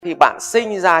Khi bạn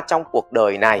sinh ra trong cuộc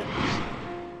đời này,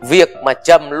 việc mà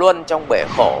trầm luân trong bể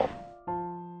khổ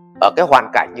ở cái hoàn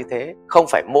cảnh như thế không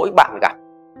phải mỗi bạn gặp,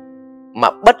 mà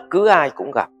bất cứ ai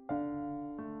cũng gặp.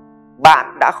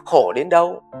 Bạn đã khổ đến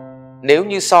đâu nếu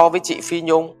như so với chị Phi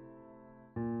Nhung,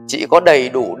 chị có đầy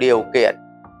đủ điều kiện,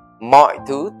 mọi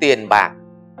thứ tiền bạc,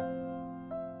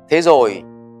 thế rồi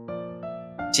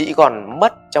chị còn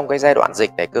mất trong cái giai đoạn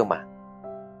dịch này cơ mà,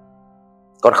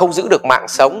 còn không giữ được mạng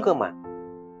sống cơ mà.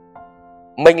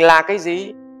 Mình là cái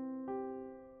gì?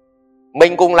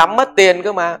 Mình cùng lắm mất tiền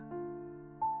cơ mà,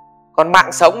 còn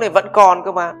mạng sống này vẫn còn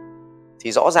cơ mà,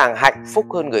 thì rõ ràng hạnh phúc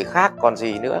hơn người khác còn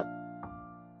gì nữa.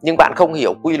 Nhưng bạn không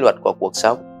hiểu quy luật của cuộc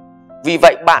sống, vì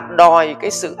vậy bạn đòi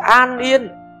cái sự an yên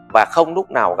và không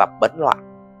lúc nào gặp bấn loạn.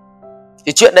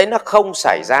 Thì chuyện đấy nó không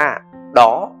xảy ra.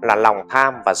 Đó là lòng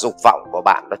tham và dục vọng của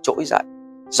bạn nó trỗi dậy,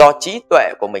 do trí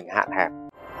tuệ của mình hạn hẹp.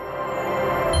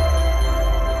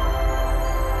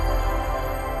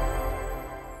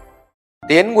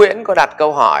 Tiến Nguyễn có đặt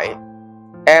câu hỏi: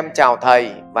 em chào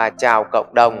thầy và chào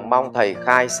cộng đồng, mong thầy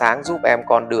khai sáng giúp em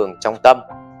con đường trong tâm.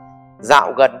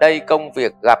 Dạo gần đây công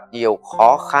việc gặp nhiều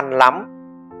khó khăn lắm,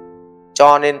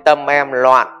 cho nên tâm em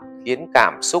loạn, khiến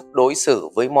cảm xúc đối xử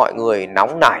với mọi người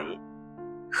nóng nảy,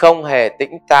 không hề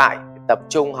tĩnh tại, tập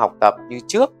trung học tập như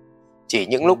trước. Chỉ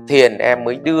những lúc thiền em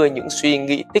mới đưa những suy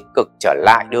nghĩ tích cực trở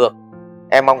lại được.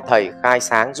 Em mong thầy khai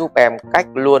sáng giúp em cách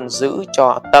luôn giữ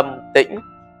cho tâm tĩnh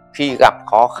khi gặp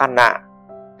khó khăn nạn.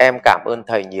 Em cảm ơn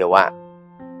thầy nhiều ạ.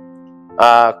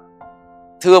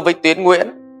 Thưa với Tiến Nguyễn,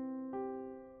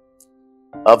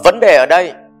 vấn đề ở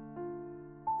đây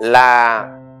là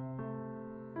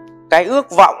cái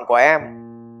ước vọng của em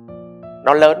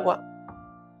nó lớn quá.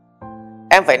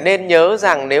 Em phải nên nhớ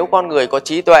rằng nếu con người có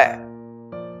trí tuệ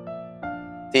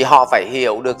thì họ phải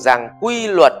hiểu được rằng quy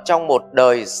luật trong một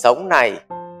đời sống này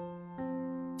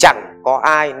chẳng có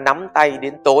ai nắm tay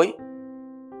đến tối,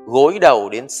 gối đầu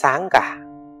đến sáng cả,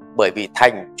 bởi vì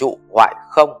thành trụ hoại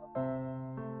không.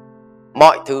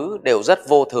 Mọi thứ đều rất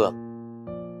vô thường.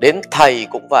 Đến thầy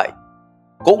cũng vậy,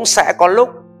 cũng sẽ có lúc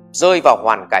rơi vào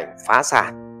hoàn cảnh phá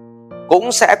sản,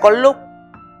 cũng sẽ có lúc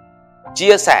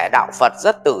chia sẻ đạo Phật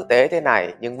rất tử tế thế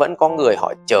này nhưng vẫn có người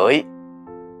họ chới,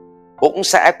 cũng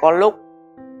sẽ có lúc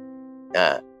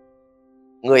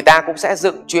người ta cũng sẽ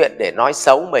dựng chuyện để nói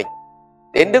xấu mình.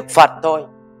 Đến Đức Phật thôi,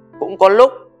 cũng có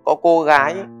lúc có cô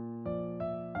gái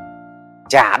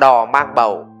trả đò mang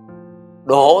bầu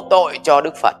đổ tội cho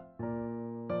Đức Phật.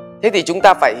 Thế thì chúng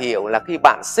ta phải hiểu là khi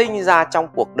bạn sinh ra trong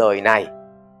cuộc đời này,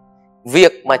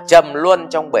 việc mà trầm luân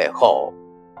trong bể khổ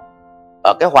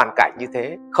ở cái hoàn cảnh như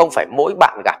thế không phải mỗi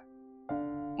bạn gặp,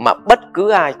 mà bất cứ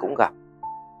ai cũng gặp.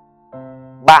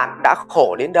 Bạn đã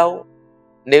khổ đến đâu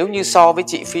nếu như so với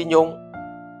chị Phi Nhung,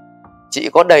 chị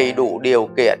có đầy đủ điều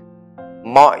kiện,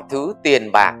 mọi thứ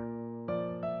tiền bạc,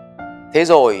 thế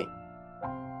rồi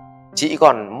chị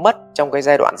còn mất trong cái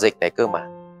giai đoạn dịch này cơ mà,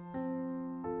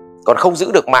 còn không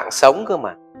giữ được mạng sống cơ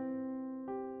mà.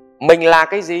 Mình là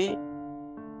cái gì?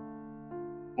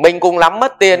 Mình cùng lắm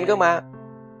mất tiền cơ mà,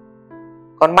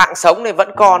 còn mạng sống này vẫn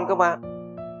còn cơ mà,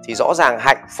 thì rõ ràng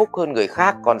hạnh phúc hơn người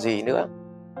khác còn gì nữa.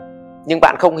 Nhưng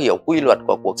bạn không hiểu quy luật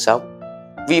của cuộc sống,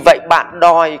 vì vậy bạn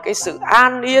đòi cái sự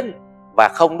an yên và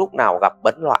không lúc nào gặp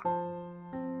bấn loạn.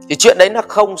 Thì chuyện đấy nó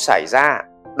không xảy ra.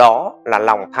 Đó là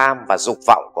lòng tham và dục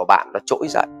vọng của bạn nó trỗi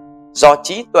dậy, do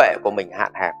trí tuệ của mình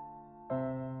hạn hẹp.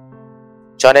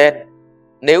 Cho nên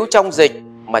nếu trong dịch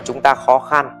mà chúng ta khó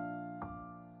khăn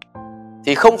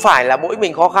thì không phải là mỗi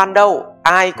mình khó khăn đâu,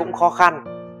 ai cũng khó khăn.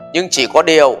 Nhưng chỉ có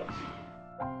điều,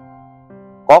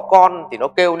 có con thì nó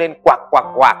kêu lên quạc quạc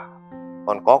quạc,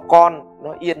 còn có con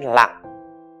nó yên lặng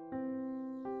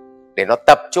để nó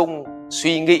tập trung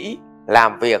suy nghĩ,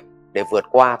 làm việc để vượt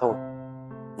qua thôi.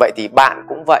 Vậy thì bạn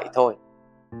cũng vậy thôi.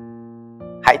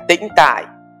 Hãy tĩnh tại,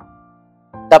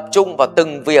 tập trung vào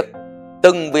từng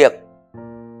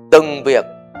việc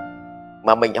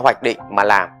mà mình đã hoạch định mà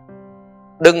làm.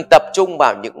 Đừng tập trung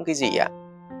vào những cái gì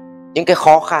những cái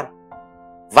khó khăn,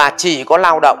 và chỉ có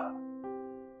lao động,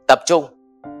 tập trung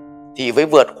thì mới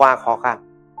vượt qua khó khăn.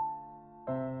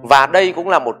 Và đây cũng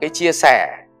là một cái chia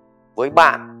sẻ với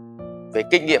bạn về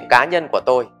kinh nghiệm cá nhân của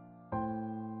tôi.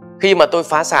 Khi mà tôi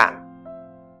phá sản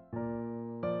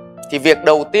thì việc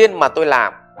đầu tiên mà tôi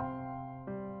làm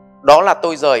đó là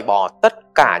tôi rời bỏ tất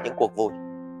cả những cuộc vui.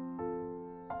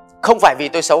 Không phải vì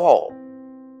tôi xấu hổ,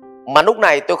 mà lúc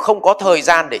này tôi không có thời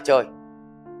gian để chơi.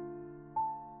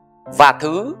 Và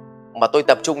thứ mà tôi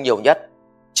tập trung nhiều nhất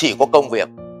chỉ có công việc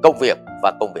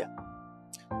và công việc.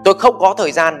 Tôi không có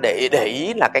thời gian để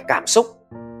ý là cái cảm xúc,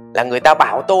 là người ta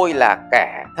bảo tôi là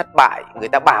kẻ thất bại, người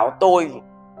ta bảo tôi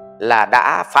là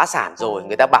đã phá sản rồi,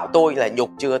 người ta bảo tôi là nhục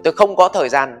chưa, tôi không có thời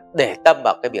gian để tâm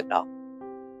vào cái việc đó.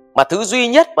 Mà thứ duy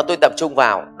nhất mà tôi tập trung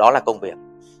vào đó là công việc.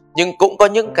 Nhưng cũng có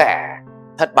những kẻ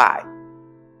thất bại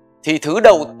thì thứ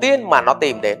đầu tiên mà nó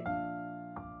tìm đến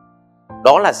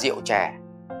đó là rượu chè,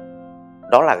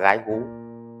 đó là gái gú.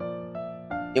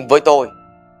 Nhưng với tôi,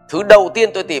 thứ đầu tiên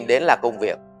tôi tìm đến là công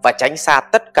việc và tránh xa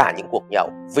tất cả những cuộc nhậu.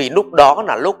 Vì lúc đó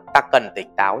là lúc ta cần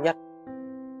tỉnh táo nhất.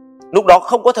 Lúc đó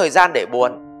không có thời gian để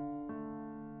buồn.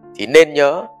 Thì nên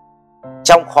nhớ,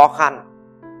 trong khó khăn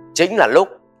chính là lúc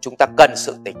chúng ta cần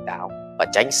sự tỉnh táo và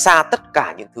tránh xa tất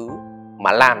cả những thứ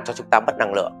mà làm cho chúng ta mất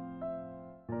năng lượng.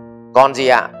 Còn gì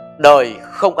ạ? Đời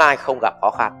không ai không gặp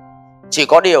khó khăn. Chỉ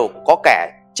có điều có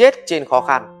kẻ chết trên khó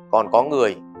khăn, còn có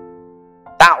người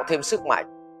tạo thêm sức mạnh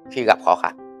khi gặp khó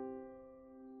khăn.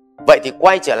 Vậy thì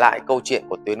quay trở lại câu chuyện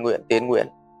của Tiến Nguyễn.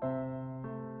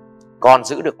 Còn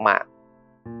giữ được mạng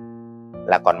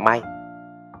là còn may.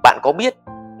 Bạn có biết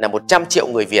là 100 triệu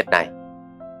người Việt này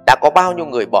đã có bao nhiêu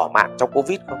người bỏ mạng trong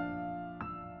Covid không?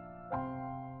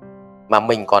 Mà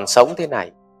mình còn sống thế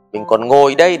này, mình còn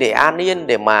ngồi đây để an yên,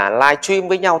 để mà live stream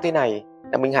với nhau thế này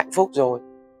là mình hạnh phúc rồi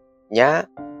nhá.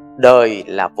 Đời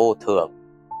là vô thường,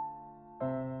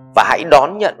 và hãy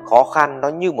đón nhận khó khăn nó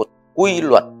như một quy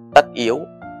luật tất yếu.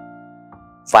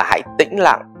 Và hãy tĩnh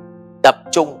lặng, tập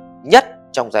trung nhất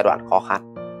trong giai đoạn khó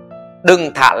khăn.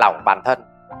 Đừng thả lỏng bản thân.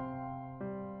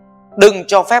 Đừng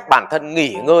cho phép bản thân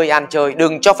nghỉ ngơi ăn chơi.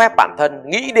 Đừng cho phép bản thân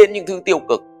nghĩ đến những thứ tiêu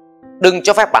cực. Đừng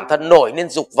cho phép bản thân nổi lên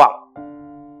dục vọng.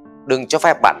 Đừng cho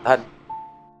phép bản thân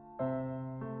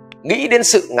nghĩ đến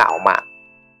sự ngạo mạn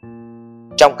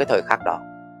trong cái thời khắc đó.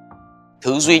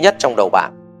 Thứ duy nhất trong đầu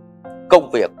bạn, công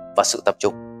việc và sự tập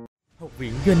trung. Học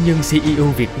viện Doanh nhân CEO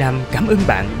Việt Nam cảm ơn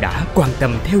bạn đã quan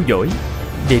tâm theo dõi.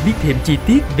 Để biết thêm chi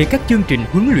tiết về các chương trình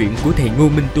huấn luyện của thầy Ngô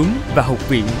Minh Tuấn và Học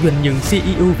viện Doanh nhân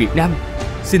CEO Việt Nam,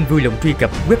 xin vui lòng truy cập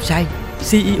website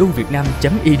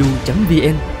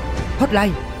ceovietnam.edu.vn,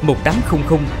 hotline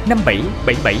 1800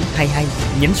 577722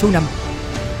 nhánh số 5.